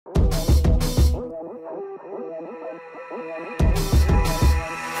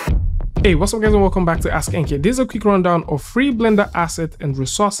Hey, what's up guys, and welcome back to askNK. This is a quick rundown of free Blender assets and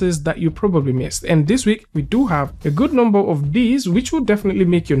resources that you probably missed. And this week, we do have a good number of these, which will definitely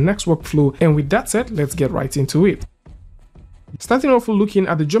make your next workflow. And with that said, let's get right into it. Starting off, looking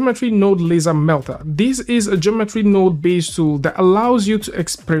at the geometry node Lazer Melter. This is a geometry node based tool that allows you to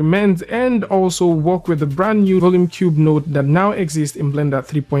experiment and also work with the brand new volume cube node that now exists in Blender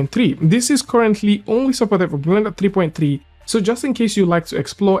 3.3. This is currently only supported for Blender 3.3. So just in case you like to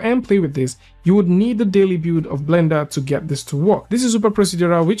explore and play with this, you would need the daily build of Blender to get this to work. This is super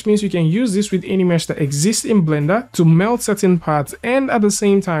procedural, which means you can use this with any mesh that exists in Blender to melt certain parts, and at the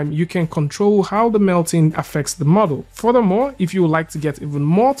same time, you can control how the melting affects the model. Furthermore, if you would like to get even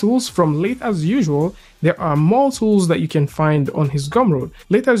more tools from Late As Usual, there are more tools that you can find on his Gumroad.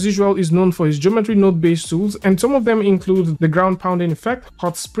 Late As Usual is known for his geometry node based tools, and some of them include the ground pounding effect,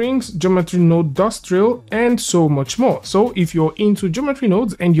 hot springs, geometry node dust drill, and so much more. So if you're into geometry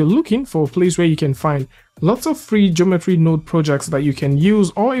nodes and you're looking for a place where you can find lots of free geometry node projects that you can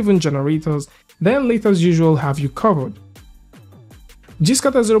use, or even generators, then Late As Usual have you covered.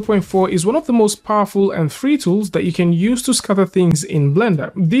 G.Scatter 0.4 is one of the most powerful and free tools that you can use to scatter things in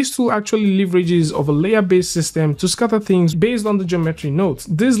Blender. This tool actually leverages of a layer-based system to scatter things based on the geometry nodes.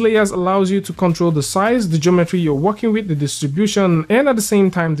 These layers allows you to control the size, the geometry you're working with, the distribution, and at the same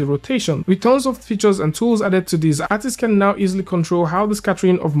time the rotation. With tons of features and tools added to these, artists can now easily control how the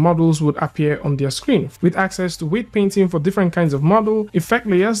scattering of models would appear on their screen, with access to weight painting for different kinds of model, effect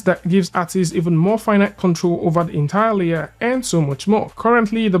layers that gives artists even more finite control over the entire layer, and so much more.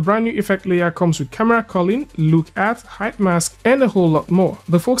 Currently, the brand new effect layer comes with camera culling, look at, height mask, and a whole lot more.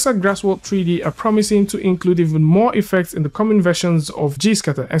 The folks at Grassworld 3D are promising to include even more effects in the coming versions of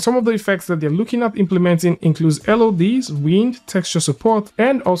G.Scatter, and some of the effects that they're looking at implementing includes LODs, wind, texture support,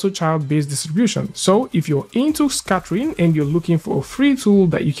 and also child-based distribution. So if you're into scattering and you're looking for a free tool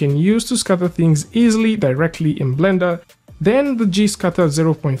that you can use to scatter things easily directly in Blender, then the G.Scatter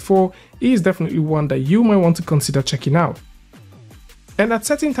 0.4 is definitely one that you might want to consider checking out. And at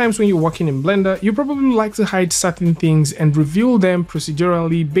certain times when you're working in Blender, you probably like to hide certain things and reveal them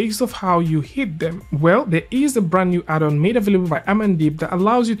procedurally based off how you hid them. Well, there is a brand new add-on made available by askNK that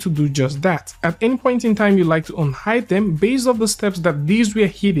allows you to do just that. At any point in time you like to unhide them based off the steps that these were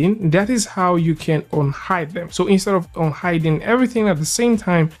hidden, that is how you can unhide them. So instead of unhiding everything at the same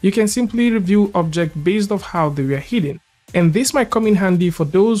time, you can simply reveal objects based off how they were hidden. And this might come in handy for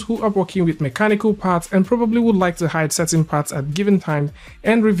those who are working with mechanical parts and probably would like to hide certain parts at given times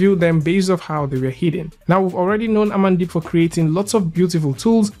and reveal them based off how they were hidden. Now, we've already known askNK for creating lots of beautiful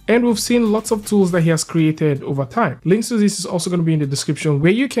tools, and we've seen lots of tools that he has created over time. Links to this is also going to be in the description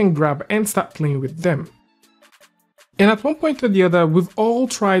where you can grab and start playing with them. And at one point or the other, we've all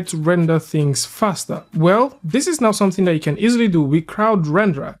tried to render things faster. Well, this is now something that you can easily do with Crowd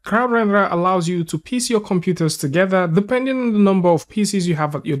Renderer. Crowd Renderer allows you to piece your computers together depending on the number of PCs you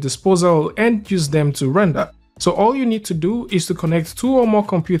have at your disposal and use them to render. So all you need to do is to connect 2 or more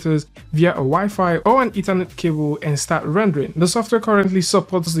computers via a Wi-Fi or an Ethernet cable and start rendering. The software currently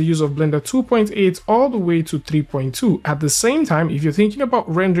supports the use of Blender 2.8 all the way to 3.2. At the same time, if you're thinking about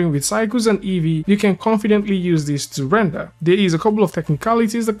rendering with Cycles and Eevee, you can confidently use this to render. There is a couple of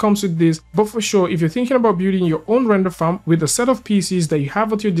technicalities that comes with this, but for sure, if you're thinking about building your own render farm with a set of PCs that you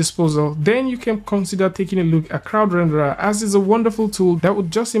have at your disposal, then you can consider taking a look at Crowd Renderer, as it's a wonderful tool that would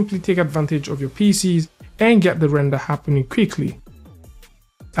just simply take advantage of your PCs and get the render happening quickly.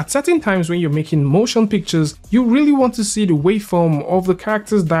 At certain times when you're making motion pictures, you really want to see the waveform of the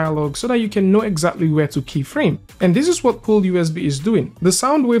character's dialogue so that you can know exactly where to keyframe. And this is what Pull USB is doing. The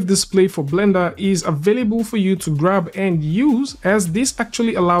sound wave display for Blender is available for you to grab and use, as this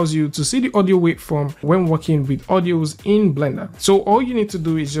actually allows you to see the audio waveform when working with audios in Blender. So all you need to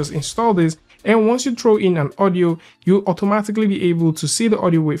do is just install this, and once you throw in an audio, you'll automatically be able to see the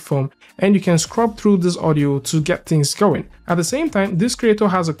audio waveform, and you can scrub through this audio to get things going. At the same time, this creator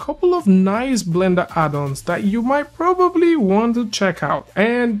has a couple of nice Blender add-ons that you might probably want to check out.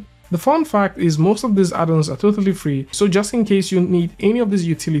 And the fun fact is most of these add-ons are totally free, so just in case you need any of these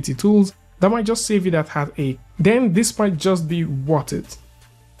utility tools that might just save you that heartache, then this might just be worth it.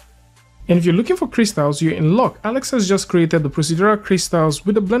 And if you're looking for crystals, you're in luck. Alex has just created the Procedural Crystals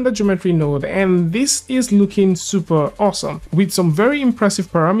with the Blender geometry node, and this is looking super awesome with some very impressive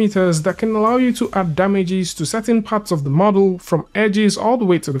parameters that can allow you to add damages to certain parts of the model, from edges all the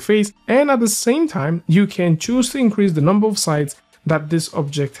way to the face, and at the same time you can choose to increase the number of sides that this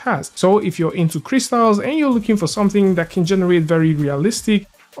object has. So if you're into crystals and you're looking for something that can generate very realistic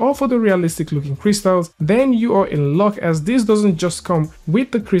or for the realistic looking crystals, then you are in luck, as this doesn't just come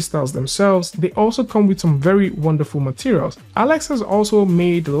with the crystals themselves, they also come with some very wonderful materials. Alex has also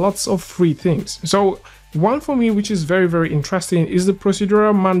made lots of free things. So one for me which is very interesting is the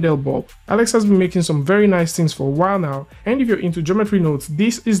Procedural Mandel Bulb. Alex has been making some very nice things for a while now, and if you're into geometry nodes,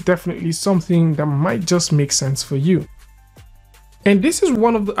 this is definitely something that might just make sense for you. And this is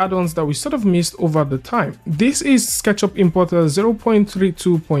one of the add-ons that we sort of missed over the time. This is Sketchup Importer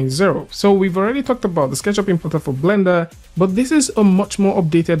 0.32.0. So we've already talked about the Sketchup Importer for Blender, but this is a much more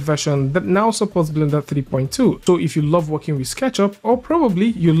updated version that now supports Blender 3.2. So if you love working with SketchUp, or probably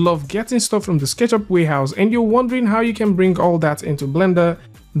you love getting stuff from the SketchUp warehouse and you're wondering how you can bring all that into Blender,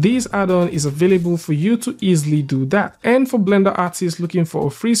 this add-on is available for you to easily do that. And for Blender artists looking for a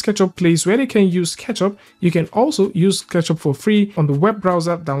free SketchUp place where they can use SketchUp, you can also use SketchUp for free on the web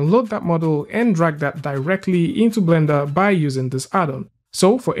browser, download that model and drag that directly into Blender by using this add-on.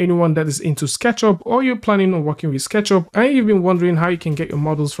 So for anyone that is into SketchUp, or you're planning on working with SketchUp and you've been wondering how you can get your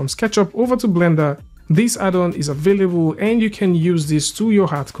models from SketchUp over to Blender, this add-on is available and you can use this to your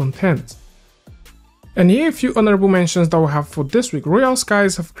heart's content. And here are a few honorable mentions that we have for this week. Royal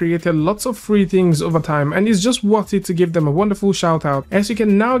Skies have created lots of free things over time, and it's just worth it to give them a wonderful shout out, as you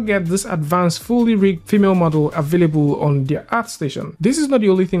can now get this advanced fully rigged female model available on their art station. This is not the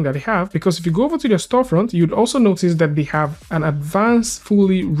only thing that they have, because if you go over to their storefront, you'd also notice that they have an advanced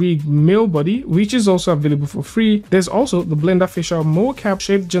fully rigged male body, which is also available for free. There's also the Blender facial mocap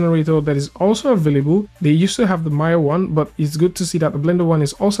shape generator that is also available. They used to have the Maya one, but it's good to see that the Blender one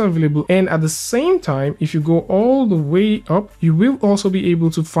is also available. And at the same time, if you go all the way up, you will also be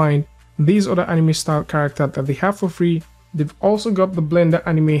able to find these other anime style characters that they have for free. They've also got the Blender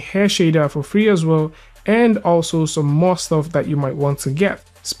anime hair shader for free as well, and also some more stuff that you might want to get.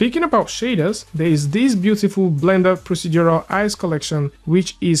 Speaking about shaders, there is this beautiful Blender Procedural Ice collection,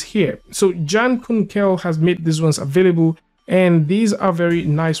 which is here. So Jan Kunkel has made these ones available, and these are very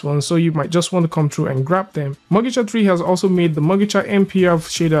nice ones, so you might just want to come through and grab them. Mugicha 3 has also made the Mugicha MPR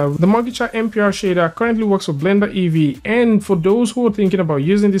shader. The Mugicha MPR shader currently works for Blender Eevee, and for those who are thinking about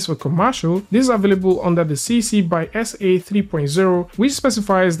using this for commercial, this is available under the CC by SA 3.0, which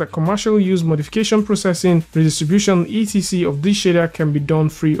specifies that commercial use, modification, processing, redistribution, etc. of this shader can be done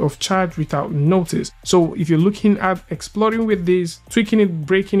free of charge without notice. So if you're looking at exploring with this, tweaking it,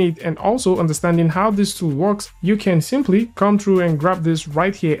 breaking it, and also understanding how this tool works, you can simply come through and grab this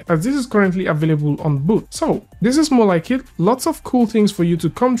right here, as this is currently available on boot. So this is more like it. Lots of cool things for you to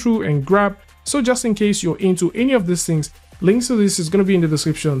come through and grab. So just in case you're into any of these things, links to this is going to be in the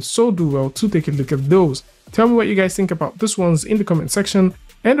description, so do well to take a look at those. Tell me what you guys think about this ones in the comment section,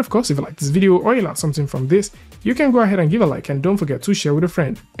 and of course if you like this video or you learned something from this, you can go ahead and give a like, and don't forget to share with a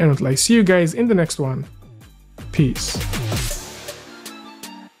friend. And until I see you guys in the next one, peace.